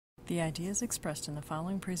The ideas expressed in the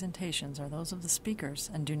following presentations are those of the speakers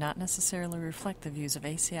and do not necessarily reflect the views of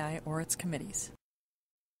ACI or its committees.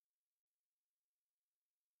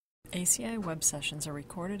 ACI web sessions are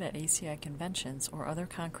recorded at ACI conventions or other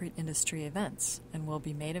concrete industry events and will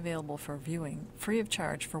be made available for viewing free of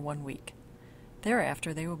charge for 1 week.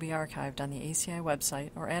 Thereafter, they will be archived on the ACI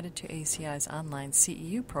website or added to ACI's online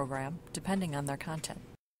CEU program, depending on their content.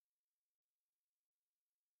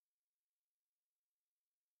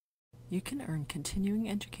 You can earn continuing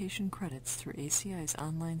education credits through ACI's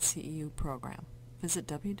online CEU program. Visit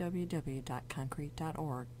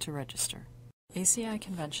www.concrete.org to register. ACI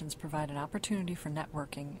conventions provide an opportunity for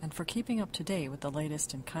networking and for keeping up to date with the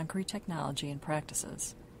latest in concrete technology and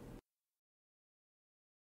practices.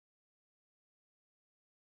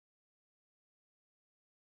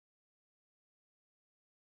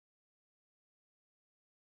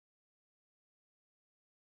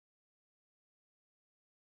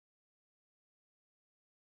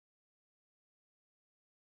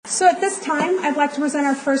 So at this time, I'd like to present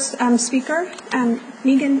our first speaker,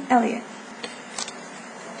 Meghan, Elliot.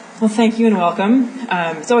 Well, thank you and welcome.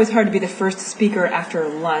 It's always hard to be the first speaker after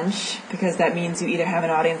lunch because that means you either have an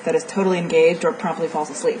audience that is totally engaged or promptly falls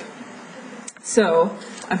asleep. So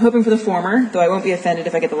I'm hoping for the former, though I won't be offended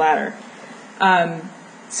if I get the latter. I'm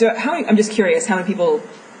just curious, how many people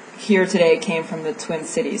here today came from the Twin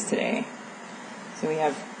Cities today? So we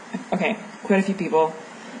have, quite a few people.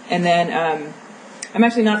 And then I'm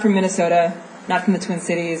actually not from Minnesota, not from the Twin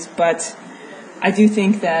Cities, but I do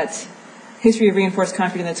think that history of reinforced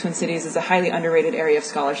concrete in the Twin Cities is a highly underrated area of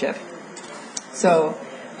scholarship. So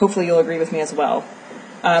hopefully you'll agree with me as well.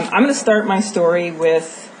 I'm going to start my story in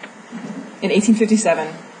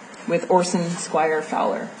 1857 with Orson Squire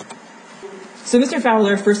Fowler. So Mr.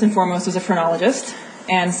 Fowler, first and foremost, was a phrenologist,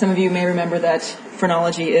 and some of you may remember that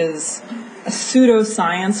phrenology is a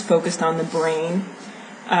pseudoscience focused on the brain,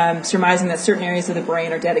 surmising that certain areas of the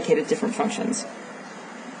brain are dedicated to different functions.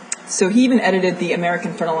 So he even edited the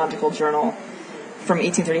American Phrenological Journal from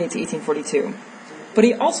 1838 to 1842. But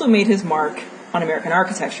he also made his mark on American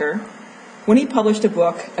architecture when he published a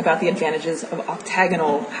book about the advantages of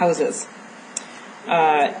octagonal houses.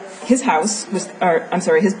 His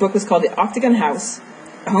book was called The Octagon House,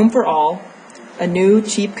 A Home for All, a New,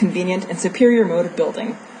 Cheap, Convenient, and Superior Mode of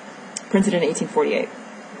Building, printed in 1848.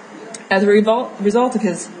 As a result of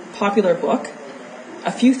his popular book,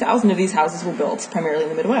 a few thousand of these houses were built, primarily in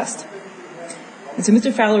the Midwest. And so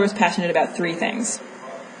Mr. Fowler was passionate about three things: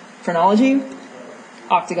 phrenology,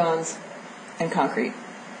 octagons, and concrete.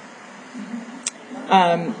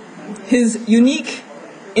 His unique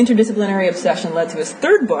interdisciplinary obsession led to his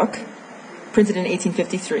third book, printed in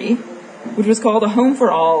 1853, which was called A Home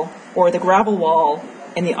for All, or The Gravel Wall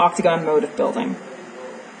and the Octagon Mode of Building.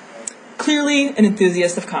 Clearly an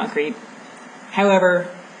enthusiast of concrete. However,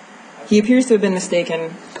 he appears to have been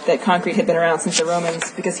mistaken that concrete had been around since the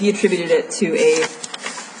Romans because he attributed it to a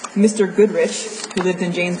Mr. Goodrich who lived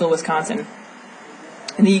in Janesville, Wisconsin.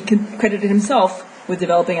 And he credited himself with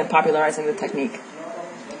developing and popularizing the technique.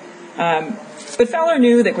 But Fowler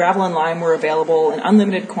knew that gravel and lime were available in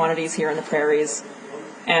unlimited quantities here in the prairies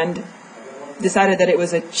and decided that it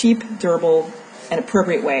was a cheap, durable, and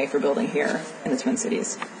appropriate way for building here in the Twin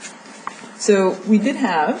Cities. So we did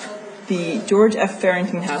have the George F.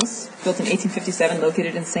 Farrington House, built in 1857,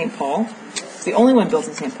 located in St. Paul. It's the only one built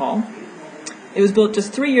in St. Paul. It was built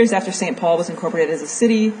just 3 years after St. Paul was incorporated as a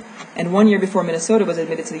city, and 1 year before Minnesota was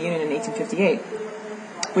admitted to the Union in 1858,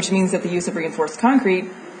 which means that the use of reinforced concrete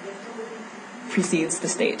precedes the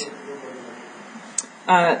state.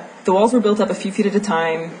 The walls were built up a few feet at a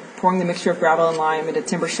time, pouring the mixture of gravel and lime into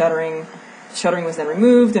timber shuttering. The shuttering was then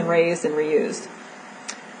removed and raised and reused.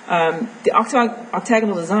 The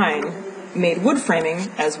octagonal design made wood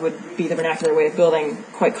framing, as would be the vernacular way of building,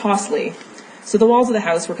 quite costly. So the walls of the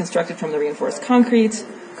house were constructed from the reinforced concrete,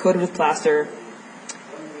 coated with plaster.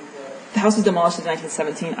 The house was demolished in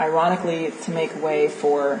 1917, ironically, to make way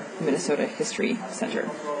for the Minnesota History Center.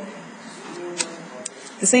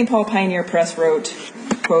 The St. Paul Pioneer Press wrote,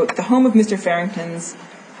 quote, "The home of Mr. Farrington's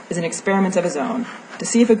is an experiment of his own, to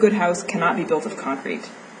see if a good house cannot be built of concrete.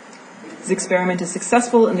 This experiment is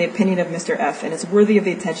successful in the opinion of Mr. F. and is worthy of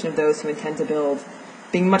the attention of those who intend to build,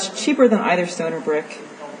 being much cheaper than either stone or brick,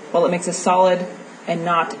 while it makes a solid and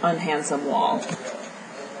not unhandsome wall."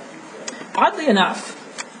 Oddly enough,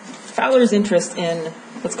 Fowler's interest in,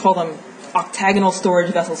 let's call them, octagonal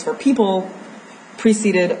storage vessels for people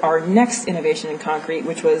preceded our next innovation in concrete,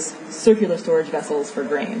 which was circular storage vessels for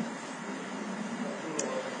grain.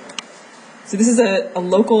 So this is a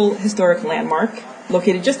local historic landmark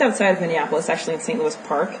located just outside of Minneapolis, actually in St. Louis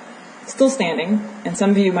Park. still standing, and some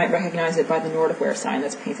of you might recognize it by the Nordicware sign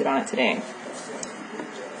that's painted on it today.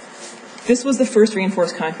 This was the first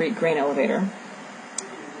reinforced concrete grain elevator,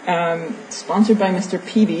 sponsored by Mr.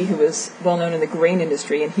 Peavy, who was well known in the grain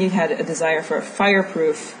industry, and he had a desire for a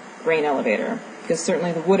fireproof grain elevator, because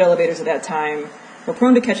certainly the wood elevators at that time were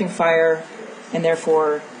prone to catching fire and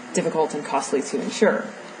therefore difficult and costly to insure.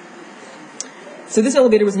 So this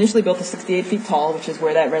elevator was initially built to 68 feet tall, which is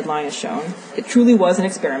where that red line is shown. It truly was an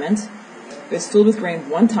experiment. It was filled with grain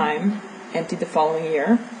one time, emptied the following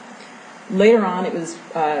year. Later on, it was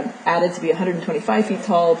added to be 125 feet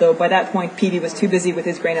tall, though by that point, Peavy was too busy with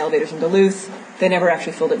his grain elevators in Duluth. They never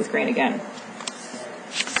actually filled it with grain again.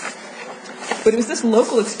 But it was this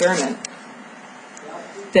local experiment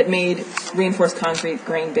that made reinforced concrete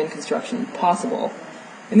grain bin construction possible.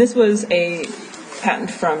 And this was a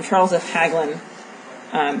patent from Charles F. Hagelin,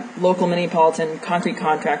 local Minneapolitan concrete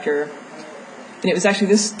contractor. And it was actually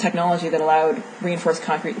this technology that allowed reinforced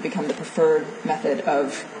concrete to become the preferred method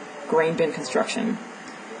of grain bin construction,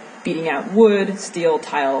 beating out wood, steel,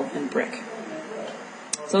 tile, and brick.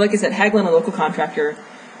 So like I said, Hagelin, a local contractor,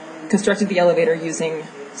 constructed the elevator using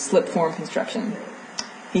slip-form construction.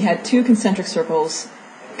 He had two concentric circles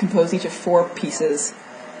composed each of 4 pieces,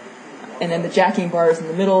 and then the jacking bars in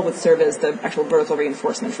the middle would serve as the actual vertical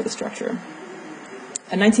reinforcement for the structure.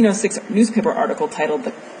 A 1906 newspaper article titled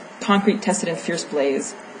 "The Concrete Tested in Fierce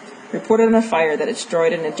Blaze" reported on a fire that had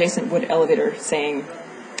destroyed an adjacent wood elevator, saying,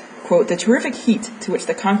 quote, "The terrific heat to which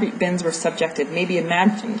the concrete bins were subjected may be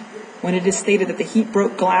imagined when it is stated that the heat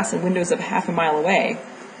broke glass and windows of half a mile away,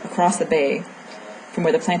 across the bay, from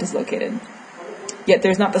where the plant is located. Yet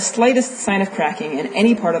there is not the slightest sign of cracking in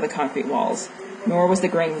any part of the concrete walls, nor was the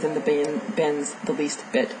grain within the bins the least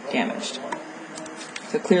bit damaged."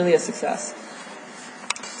 So clearly a success.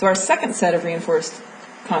 So our second set of reinforced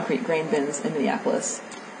concrete grain bins in Minneapolis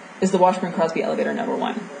is the Washburn Crosby Elevator Number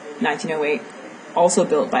 1, 1908, also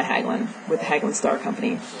built by Hagelin with the Hagelin Star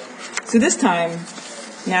Company. So this time,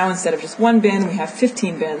 now instead of just one bin, we have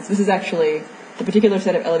 15 bins. This is actually, the particular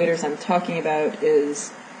set of elevators I'm talking about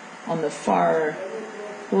is on the far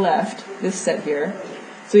left, this set here.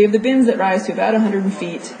 So you have the bins that rise to about 100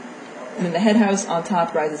 feet, and then the head house on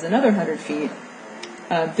top rises another 100 feet.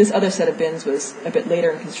 This other set of bins was a bit later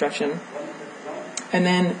in construction. And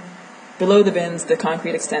then below the bins, the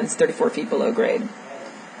concrete extends 34 feet below grade.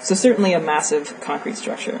 So certainly a massive concrete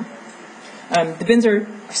structure. The bins are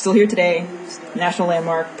still here today, national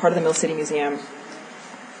landmark, part of the Mill City Museum.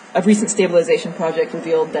 A recent stabilization project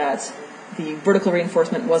revealed that the vertical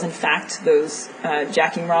reinforcement was in fact those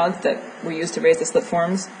jacking rods that were used to raise the slip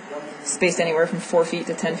forms, spaced anywhere from 4 feet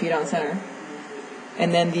to 10 feet on center.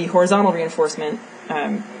 And then the horizontal reinforcement,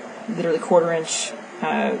 literally quarter-inch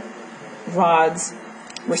rods,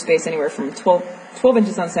 were spaced anywhere from 12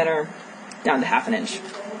 inches on center down to half an inch,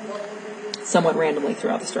 somewhat randomly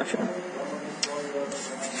throughout the structure.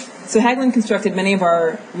 So Hagelin constructed many of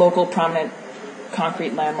our local prominent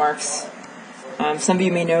concrete landmarks. Some of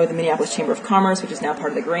you may know the Minneapolis Chamber of Commerce, which is now part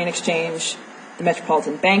of the Grain Exchange, the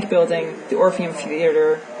Metropolitan Bank Building, the Orpheum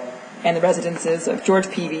Theater, and the residences of George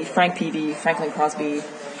Peavy, Frank Peavy, Franklin Crosby,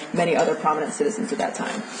 many other prominent citizens at that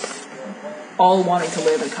time, all wanting to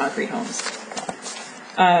live in concrete homes.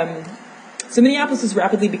 So Minneapolis was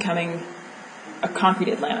rapidly becoming a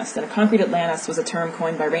concrete Atlantis, and a concrete Atlantis was a term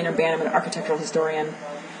coined by Rainer Banham, an architectural historian,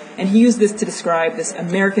 and he used this to describe this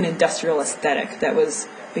American industrial aesthetic that was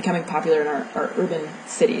becoming popular in our urban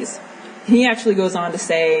cities. And he actually goes on to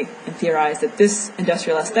say and theorize that this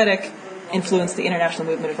industrial aesthetic influenced the international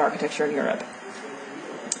movement of architecture in Europe.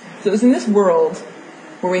 So it was in this world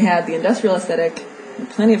where we had the industrial aesthetic and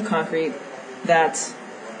plenty of concrete that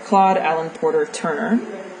Claude Allen Porter Turner,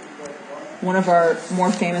 one of our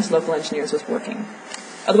more famous local engineers, was working,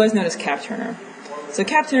 otherwise known as Cap Turner. So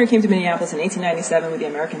Cap Turner came to Minneapolis in 1897 with the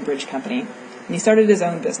American Bridge Company, and he started his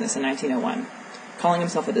own business in 1901, calling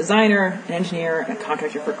himself a designer, an engineer, and a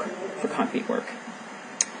contractor for concrete work.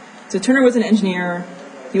 So Turner was an engineer,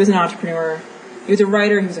 he was an entrepreneur, he was a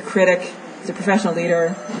writer, he was a critic, he was a professional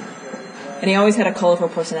leader, and he always had a colorful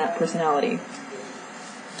personality.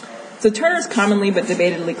 So Turner is commonly but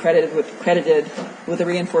debatedly credited with the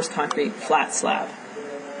reinforced concrete flat slab.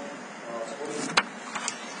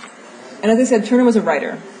 And as I said, Turner was a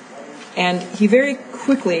writer, and he very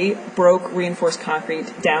quickly broke reinforced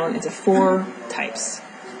concrete down into 4 types.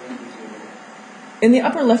 In the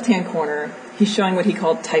upper left-hand corner, he's showing what he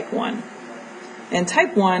called Type 1. And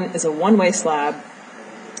Type 1 is a one-way slab,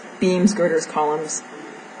 beams, girders, columns,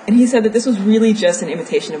 and he said that this was really just an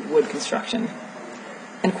imitation of wood construction.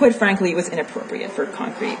 And quite frankly, it was inappropriate for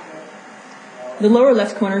concrete. In the lower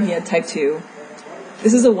left corner, he had Type 2.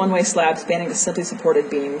 This is a one-way slab spanning the simply supported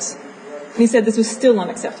beams. And he said this was still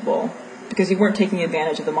unacceptable because you weren't taking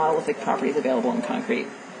advantage of the monolithic properties available in concrete.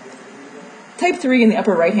 Type 3 in the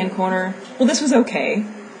upper right-hand corner, well, this was okay.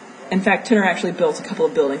 In fact, Turner actually built a couple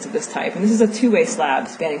of buildings of this type, and this is a two-way slab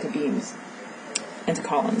spanning to beams and to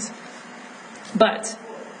columns. But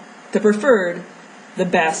the preferred, the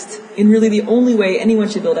best, and really the only way anyone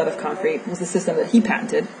should build out of concrete was the system that he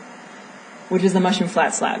patented, which is the mushroom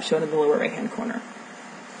flat slab shown in the lower right-hand corner.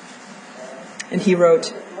 And he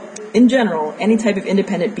wrote, "In general, any type of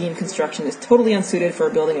independent beam construction is totally unsuited for a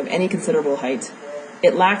building of any considerable height.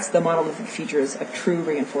 It lacks the monolithic features of true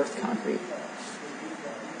reinforced concrete."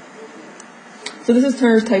 So this is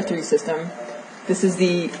Turner's Type 3 system. This is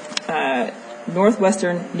the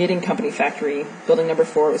Northwestern Knitting Company factory, building number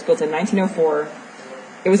 4. It was built in 1904.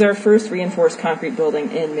 It was our first reinforced concrete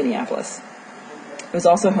building in Minneapolis. It was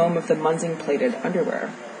also home of the Munzing plated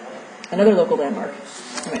underwear, another local landmark,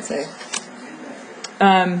 I might say.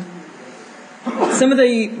 Some of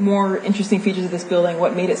the more interesting features of this building,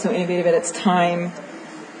 what made it so innovative at its time,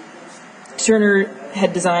 Turner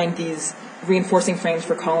had designed these reinforcing frames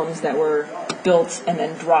for columns that were built and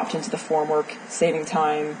then dropped into the formwork, saving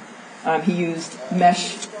time. He used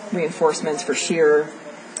mesh reinforcements for shear.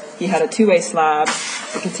 He had a two-way slab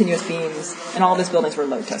for continuous beams, and all of his buildings were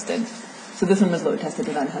load tested. So this one was load tested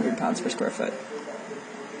to 900 pounds per square foot.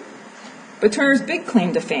 But Turner's big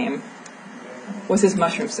claim to fame was his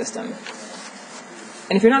mushroom system.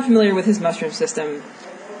 And if you're not familiar with his mushroom system,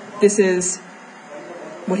 this is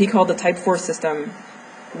what he called the Type 4 system.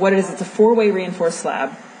 What it is, it's a four-way reinforced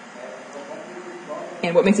slab.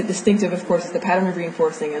 And what makes it distinctive, of course, is the pattern of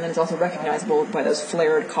reinforcing, and then it's also recognizable by those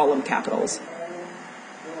flared column capitals.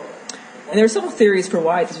 And there are several theories for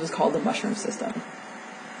why this was called the mushroom system.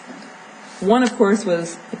 One, of course,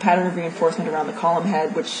 was the pattern of reinforcement around the column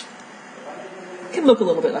head, which can look a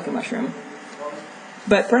little bit like a mushroom.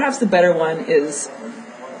 But perhaps the better one is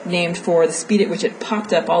named for the speed at which it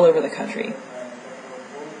popped up all over the country.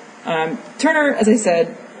 Turner, as I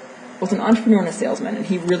said, was an entrepreneur and a salesman, and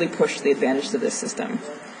he really pushed the advantages of this system.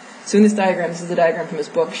 So in this diagram, this is a diagram from his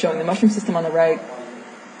book showing the mushroom system on the right,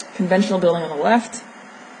 conventional building on the left,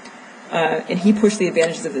 and he pushed the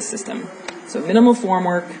advantages of this system. So minimal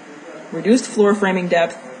formwork, reduced floor framing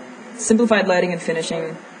depth, simplified lighting and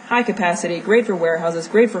finishing, high capacity, great for warehouses,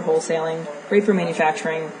 great for wholesaling, great for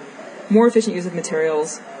manufacturing, more efficient use of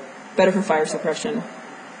materials, better for fire suppression.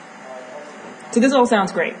 So this all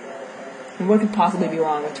sounds great. And what could possibly be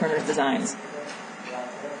wrong with Turner's designs?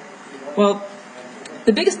 Well,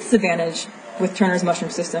 the biggest disadvantage with Turner's mushroom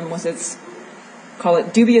system was its, call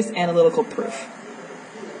it, dubious analytical proof.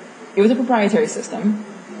 It was a proprietary system,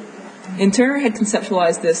 and Turner had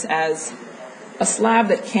conceptualized this as a slab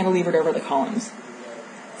that cantilevered over the columns.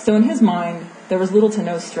 So in his mind, there was little to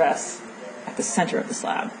no stress at the center of the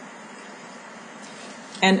slab.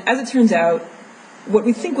 And as it turns out, what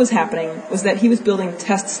we think was happening was that he was building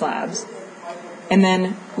test slabs and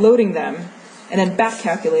then loading them and then back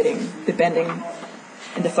calculating the bending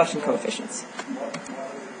and deflection coefficients.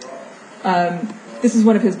 This is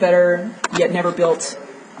one of his better yet never built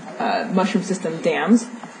mushroom system dams,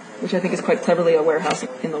 which I think is quite cleverly a warehouse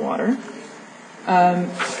in the water.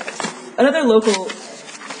 Another local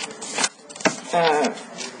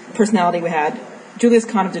personality we had, Julius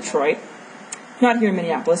Kahn of Detroit, not here in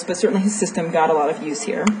Minneapolis, but certainly his system got a lot of use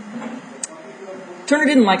here. Turner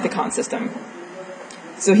didn't like the Kahn system.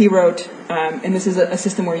 So he wrote, and this is a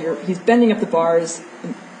system where he's bending up the bars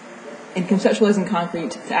and conceptualizing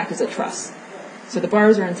concrete to act as a truss. So the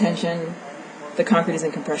bars are in tension, the concrete is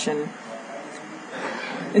in compression.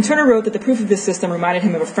 And Turner wrote that the proof of this system reminded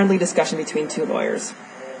him of a friendly discussion between two lawyers,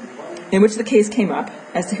 in which the case came up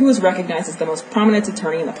as to who was recognized as the most prominent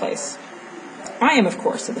attorney in the place. "I am, of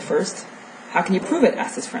course," said the first. "How can you prove it?"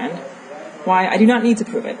 asked his friend. "Why, I do not need to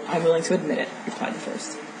prove it. I'm willing to admit it," replied the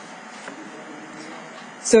first.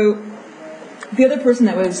 So the other person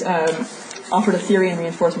that was offered a theory in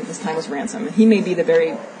reinforcement this time was Ransom. He may be the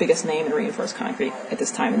very biggest name in reinforced concrete at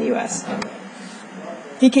this time in the U.S.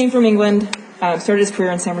 He came from England, started his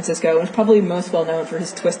career in San Francisco, and was probably most well known for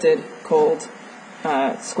his twisted, cold,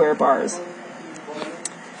 square bars.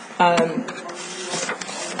 And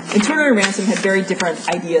Turner and Ransom had very different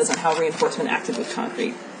ideas on how reinforcement acted with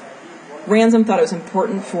concrete. Ransom thought it was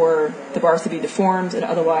important for the bars to be deformed and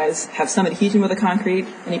otherwise have some adhesion with the concrete,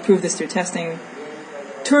 and he proved this through testing.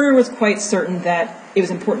 Turner was quite certain that it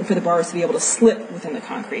was important for the bars to be able to slip within the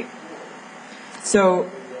concrete. So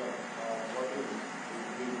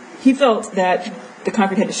he felt that the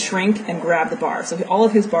concrete had to shrink and grab the bar, so all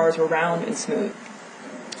of his bars were round and smooth.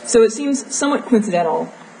 So it seems somewhat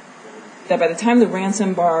coincidental that by the time the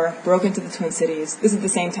ransom bar broke into the Twin Cities, this is the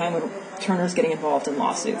same time when Turner's getting involved in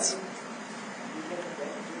lawsuits.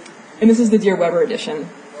 And this is the Dear Weber edition,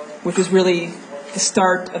 which was really the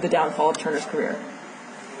start of the downfall of Turner's career.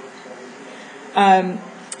 So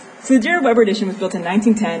the Dear Weber edition was built in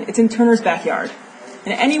 1910. It's in Turner's backyard.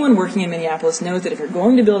 And anyone working in Minneapolis knows that if you're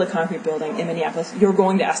going to build a concrete building in Minneapolis, you're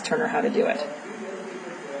going to ask Turner how to do it.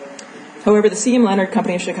 However, the C.M. Leonard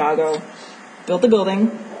Company of Chicago built the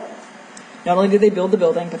building. Not only did they build the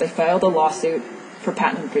building, but they filed a lawsuit for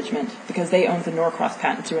patent infringement because they owned the Norcross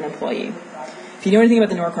patent through an employee. If you know anything about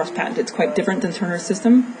the Norcross patent, it's quite different than Turner's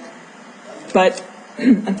system. But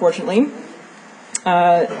unfortunately,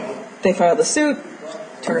 they filed the suit.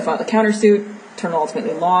 Turner filed a countersuit. Turner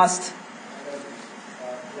ultimately lost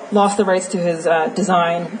the rights to his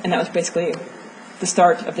design, and that was basically the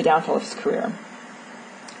start of the downfall of his career.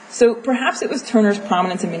 So perhaps it was Turner's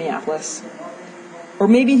prominence in Minneapolis, or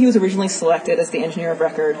maybe he was originally selected as the engineer of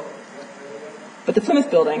record, but the Plymouth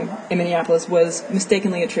building in Minneapolis was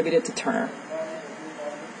mistakenly attributed to Turner.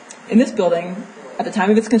 In this building, at the time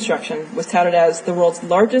of its construction, was touted as the world's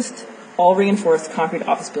largest all-reinforced concrete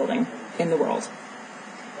office building in the world.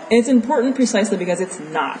 And it's important precisely because it's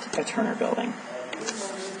not a Turner building.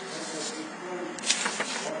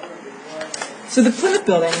 So the Plymouth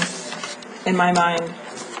building, in my mind,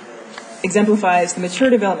 exemplifies the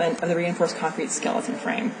mature development of the reinforced concrete skeleton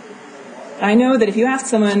frame. And I know that if you ask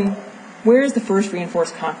someone, where is the first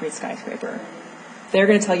reinforced concrete skyscraper? They're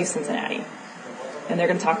going to tell you Cincinnati. And they're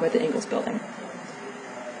going to talk about the Ingalls building.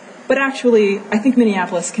 But actually, I think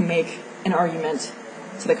Minneapolis can make an argument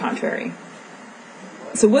to the contrary.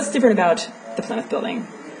 So what's different about the Plymouth building?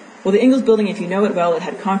 Well, the Ingalls building, if you know it well, it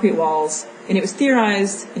had concrete walls, and it was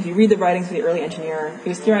theorized, if you read the writings of the early engineer, it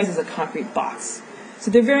was theorized as a concrete box.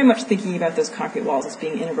 So they're very much thinking about those concrete walls as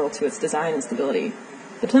being integral to its design and stability.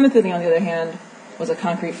 The Plymouth building, on the other hand, was a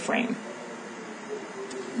concrete frame.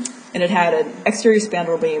 And it had an exterior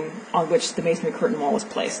spandrel beam on which the masonry curtain wall was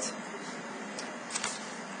placed.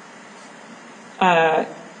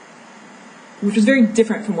 Which was very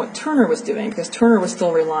different from what Turner was doing, because Turner was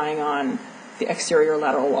still relying on the exterior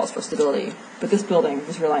lateral walls for stability, but this building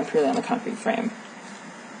was relying purely on the concrete frame.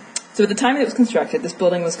 So at the time that it was constructed, this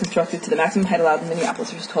building was constructed to the maximum height allowed in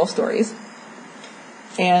Minneapolis, which is 12 stories.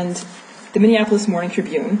 And the Minneapolis Morning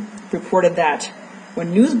Tribune reported that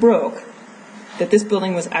when news broke that this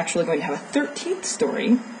building was actually going to have a 13th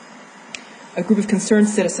story, a group of concerned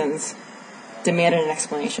citizens demanded an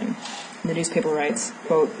explanation. And the newspaper writes,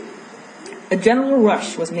 quote, "A general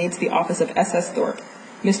rush was made to the office of S.S. Thorpe,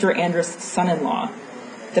 Mr. Andrus' son-in-law.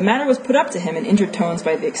 The matter was put up to him in injured tones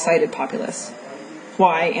by the excited populace.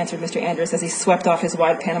 'Why,' answered Mr. Andrus as he swept off his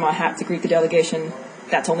wide Panama hat to greet the delegation,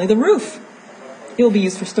 'that's only the roof. It will be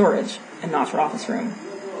used for storage and not for office room.'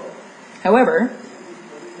 However,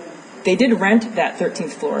 they did rent that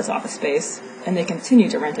 13th floor as office space, and they continue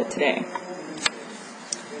to rent it today."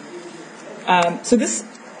 So this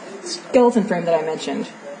skeleton frame that I mentioned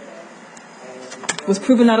was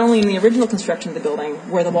proven not only in the original construction of the building,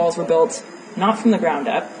 where the walls were built not from the ground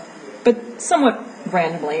up, but somewhat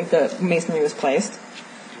randomly the masonry was placed,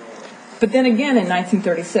 but then again in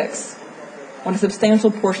 1936, when a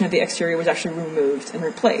substantial portion of the exterior was actually removed and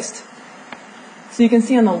replaced. So you can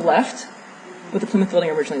see on the left what the Plymouth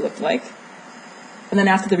building originally looked like, and then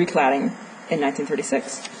after the recladding in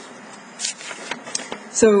 1936.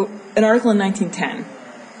 So an article in 1910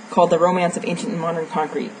 called "The Romance of Ancient and Modern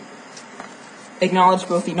Concrete" acknowledged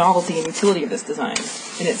both the novelty and utility of this design,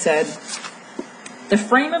 and it said, "The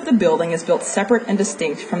frame of the building is built separate and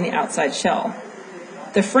distinct from the outside shell.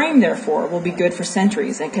 The frame, therefore, will be good for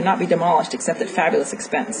centuries and cannot be demolished except at fabulous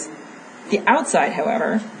expense. The outside,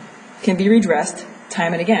 however, can be redressed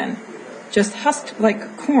time and again, just husked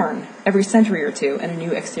like corn every century or two and a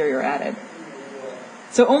new exterior added."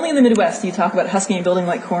 So only in the Midwest do you talk about husking a building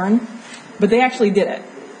like corn, but they actually did it.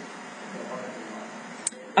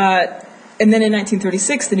 And then in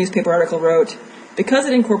 1936, the newspaper article wrote, "Because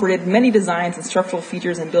it incorporated many designs and structural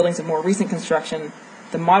features in buildings of more recent construction,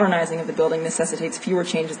 the modernizing of the building necessitates fewer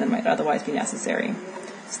changes than might otherwise be necessary."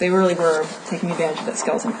 So they really were taking advantage of that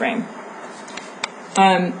skeleton frame.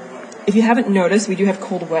 If you haven't noticed, we do have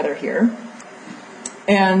cold weather here.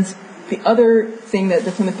 And the other thing that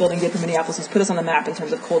the Plymouth building did for Minneapolis was put us on the map in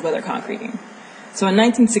terms of cold weather concreting. So in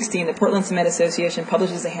 1916, the Portland Cement Association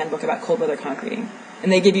publishes a handbook about cold weather concreting.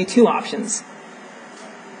 And they give you two options.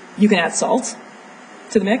 You can add salt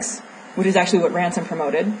to the mix, which is actually what Ransom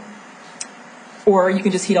promoted, or you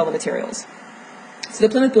can just heat all the materials. So the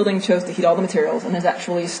Plymouth building chose to heat all the materials, and there's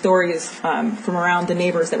actually stories from around the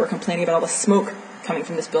neighbors that were complaining about all the smoke coming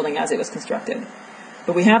from this building as it was constructed.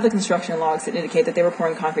 but we have the construction logs that indicate that they were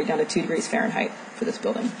pouring concrete down to 2 degrees Fahrenheit for this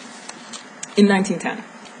building in 1910.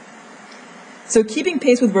 So keeping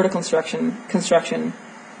pace with vertical construction,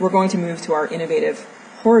 we're going to move to our innovative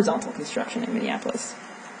horizontal construction in Minneapolis.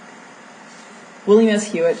 William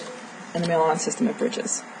S. Hewitt and the Meghan system of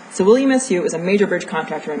bridges. So William S. Hewitt was a major bridge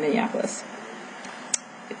contractor in Minneapolis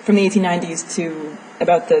from the 1890s to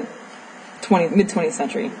about the mid-20th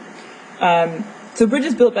century. So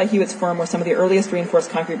bridges built by Hewitt's firm were some of the earliest reinforced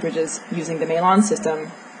concrete bridges using the Meghan system,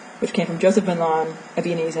 which came from Joseph Minneapolis, a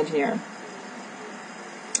Viennese engineer.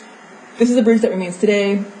 This is a bridge that remains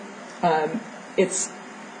today. Its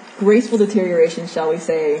graceful deterioration, shall we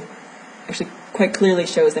say, actually quite clearly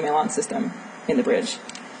shows the Meghan system in the bridge.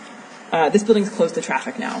 This building is closed to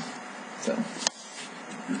traffic now. So,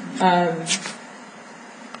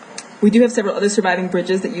 we do have several other surviving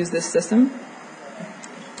bridges that use this system,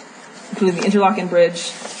 including the Interlochen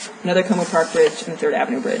Bridge, another Como Park Bridge, and the 3rd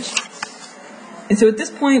Avenue Bridge. And so at this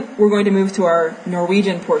point, we're going to move to our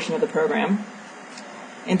Norwegian portion of the program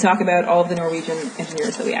and talk about all of the Norwegian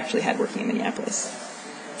engineers that we actually had working in Minneapolis.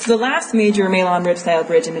 So the last major Meghan Rib-style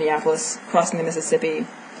bridge in Minneapolis, crossing the Mississippi,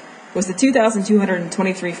 was the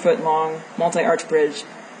 2,223-foot long multi-arch bridge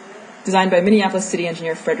designed by Minneapolis city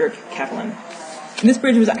engineer Frederick Kaplan. And this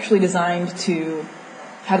bridge was actually designed to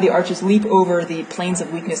have the arches leap over the planes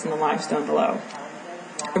of weakness in the limestone below.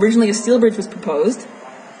 Originally, a steel bridge was proposed,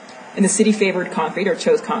 and the city favored concrete, or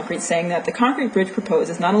chose concrete, saying that the concrete bridge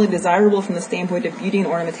proposed is not only desirable from the standpoint of beauty and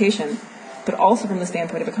ornamentation, but also from the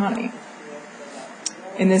standpoint of economy.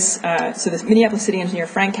 In this, so this Minneapolis city engineer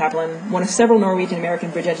Frank Kaplan, one of several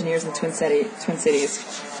Norwegian-American bridge engineers in the Twin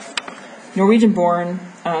Cities, Norwegian-born,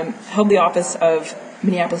 held the office of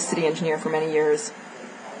Minneapolis city engineer for many years.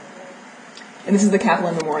 And this is the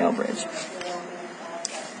Kaplan Memorial Bridge.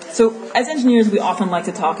 So as engineers, we often like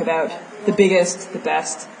to talk about the biggest, the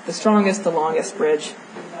best, the strongest, the longest bridge.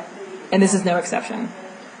 And this is no exception.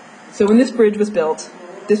 So when this bridge was built,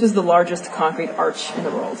 this was the largest concrete arch in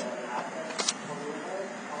the world.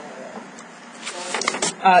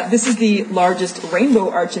 This is the largest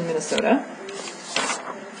rainbow arch in Minnesota,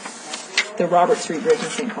 the Robert Street Bridge in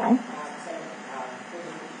St. Paul.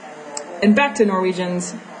 And back to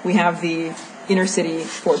Norwegians, we have the inner city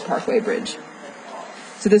Ford Parkway Bridge.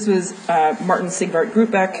 So this was Martin Sigvart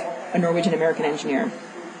Grutbeck, a Norwegian-American engineer.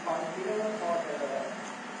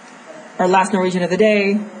 Our last Norwegian of the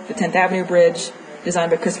day, the 10th Avenue Bridge,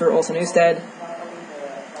 designed by Christopher Olsen Usted.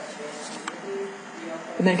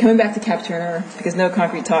 And then coming back to Cap Turner, because no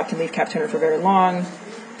concrete talk can leave Cap Turner for very long,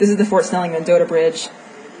 this is the Fort Snelling Mendota Bridge.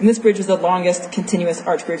 And this bridge was the longest continuous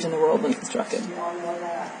arch bridge in the world when constructed.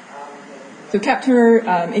 So Cap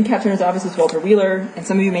Turner, in Cap Turner's office was Walter Wheeler, and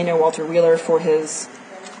some of you may know Walter Wheeler for his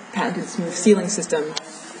patented smooth ceiling system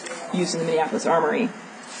used in the Minneapolis Armory.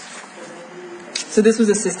 So this was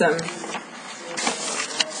a system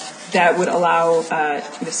that would allow,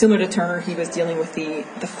 similar to Turner, he was dealing with the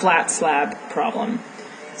flat slab problem.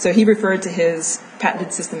 So he referred to his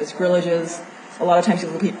patented system as grillages. A lot of times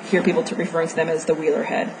you'll hear people referring to them as the Wheeler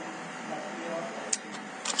head.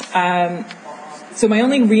 So my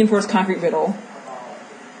only reinforced concrete riddle,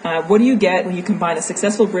 what do you get when you combine a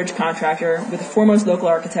successful bridge contractor with a foremost local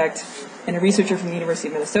architect and a researcher from the University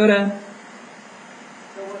of Minnesota?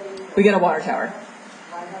 We get a water tower.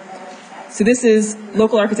 So this is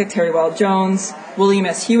local architect Terry Wild Jones, William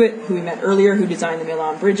S. Hewitt, who we met earlier, who designed the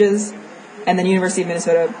Milan bridges, and then University of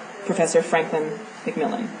Minnesota professor Franklin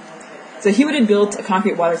McMillan. So Hewitt had built a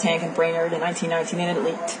concrete water tank in Brainerd in 1919 and it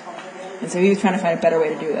leaked. And so he was trying to find a better way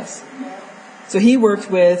to do this. So he worked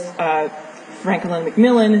with Franklin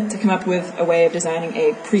McMillan to come up with a way of designing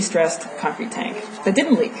a pre-stressed concrete tank that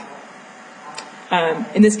didn't leak.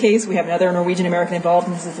 In this case, we have another Norwegian-American involved,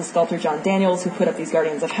 and this is the sculptor John Daniels, who put up these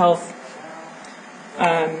Guardians of Health,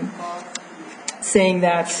 saying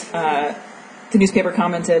that the newspaper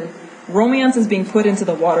commented, "Romance is being put into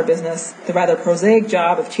the water business, the rather prosaic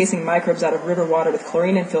job of chasing microbes out of river water with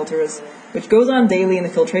chlorine and filters, which goes on daily in the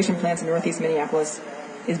filtration plants in northeast Minneapolis,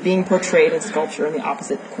 is being portrayed in sculpture in the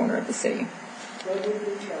opposite corner of the city."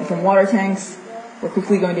 And from water tanks, we're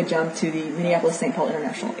quickly going to jump to the Minneapolis-St. Paul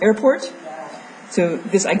International Airport. So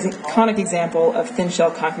this iconic example of thin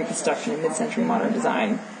shell concrete construction in mid-century modern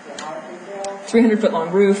design. 300-foot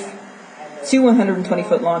long roof, two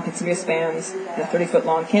 120-foot long continuous spans, and 30-foot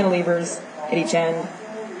long cantilevers at each end,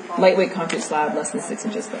 lightweight concrete slab less than 6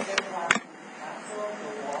 inches thick.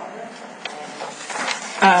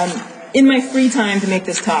 In my free time to make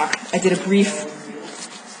this talk, I did a brief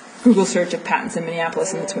Google search of patents in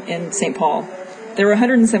Minneapolis and in St. Paul. There were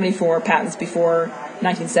 174 patents before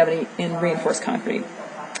 1970 in reinforced concrete.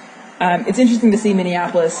 It's interesting to see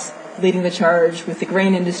Minneapolis leading the charge with the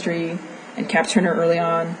grain industry and Cap Turner early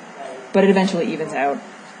on, but it eventually evens out.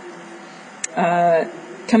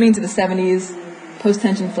 Coming into the 70s,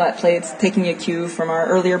 post-tension flat plates, taking a cue from our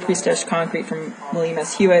earlier pre-stretched concrete from William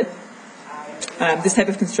S. Hewitt. This type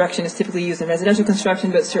of construction is typically used in residential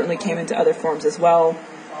construction, but certainly came into other forms as well.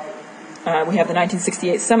 We have the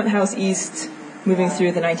 1968 Summit House East, moving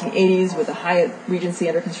through the 1980s with the Hyatt Regency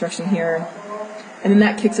under construction here. And then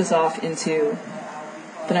that kicks us off into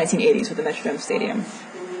the 1980s with the Metrodome Stadium.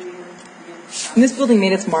 And this building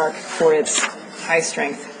made its mark for its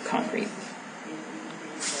high-strength concrete.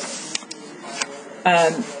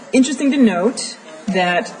 Interesting to note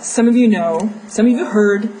that some of you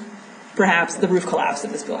heard, perhaps, the roof collapse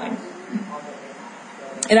of this building.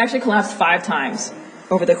 It actually collapsed 5 times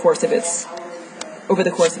over the course of its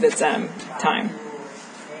time.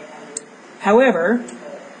 However,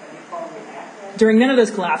 during none of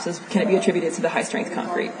those collapses can it be attributed to the high-strength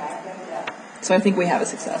concrete. So I think we have a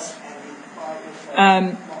success.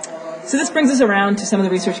 So this brings us around to some of the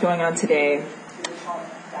research going on today.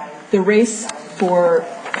 The race for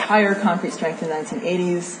higher concrete strength in the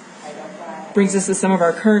 1980s brings us to some of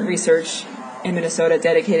our current research in Minnesota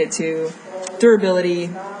dedicated to durability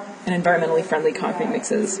and environmentally friendly concrete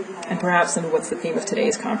mixes, and perhaps some of what's the theme of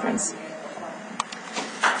today's conference.